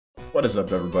What is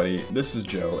up, everybody? This is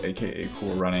Joe, aka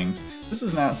Cool Runnings. This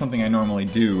is not something I normally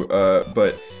do,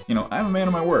 but you know, I'm a man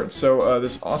of my word. So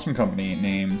this awesome company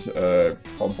named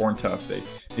called Born Tough, they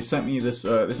sent me this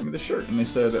shirt, and they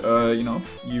said, you know,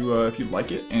 if you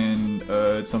like it and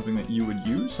it's something that you would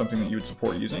use, something that you would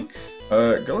support using,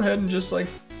 go ahead and just like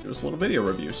do us a little video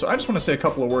review. So I just want to say a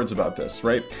couple of words about this,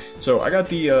 right? So I got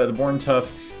the Born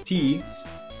Tough tee.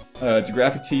 It's a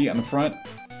graphic tee on the front.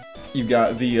 You've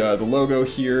got the logo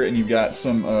here, and you've got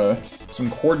some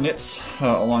coordinates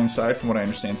alongside, from what I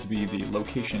understand to be the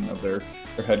location of their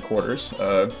headquarters.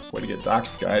 Way to get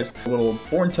doxxed, guys. A little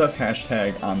Born Tough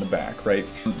hashtag on the back, right?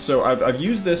 So I've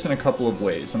used this in a couple of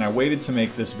ways, and I waited to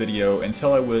make this video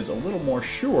until I was a little more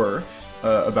sure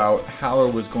about how I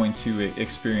was going to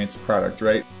experience the product,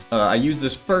 right? I used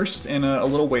this first in a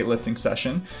little weightlifting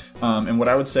session, and what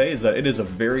I would say is that it is a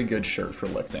very good shirt for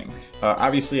lifting.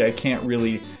 Obviously, I can't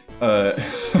really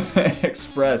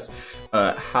express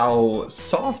how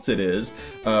soft it is,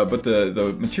 but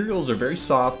the materials are very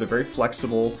soft, they're very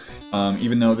flexible,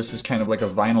 even though this is kind of like a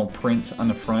vinyl print on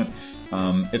the front.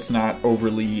 It's not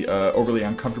overly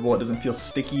uncomfortable. It doesn't feel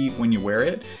sticky when you wear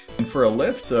it. And for a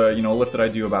lift, you know, a lift that I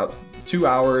do about 2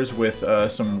 hours with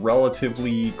some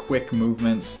relatively quick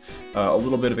movements, a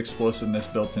little bit of explosiveness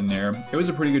built in there, it was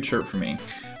a pretty good shirt for me.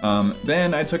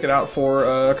 Then I took it out for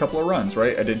a couple of runs,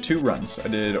 right? I did 2 runs. I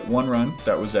did one run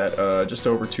that was at just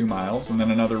over 2 miles, and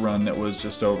then another run that was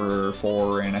just over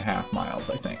 4.5 miles,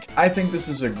 I think. I think this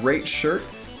is a great shirt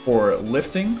for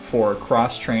lifting, for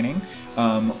cross-training.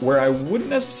 Where I wouldn't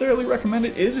necessarily recommend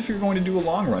it is if you're going to do a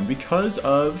long run, because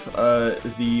of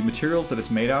the materials that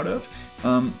it's made out of.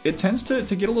 It tends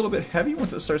to get a little bit heavy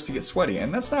once it starts to get sweaty,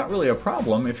 and that's not really a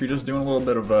problem if you're just doing a little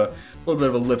bit of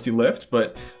a lifty lift.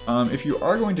 But if you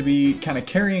are going to be kind of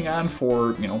carrying on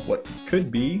for, you know, what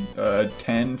could be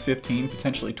 10, 15,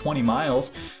 potentially 20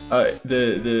 miles,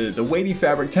 the weighty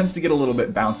fabric tends to get a little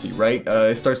bit bouncy, right?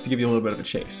 It starts to give you a little bit of a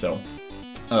chase. So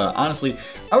honestly,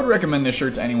 I would recommend this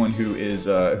shirt to anyone who is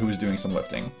doing some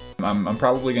lifting. I'm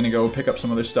probably going to go pick up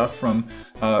some other stuff from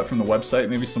the website,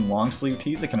 maybe some long sleeve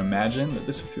tees. I can imagine that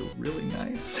this would feel really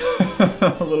nice,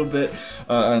 a little bit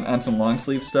on some long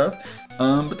sleeve stuff.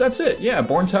 But that's it. Yeah,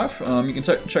 Born Tough. You can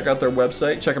check out their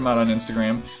website, check them out on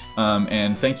Instagram,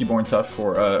 and thank you, Born Tough,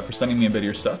 for sending me a bit of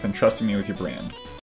your stuff and trusting me with your brand.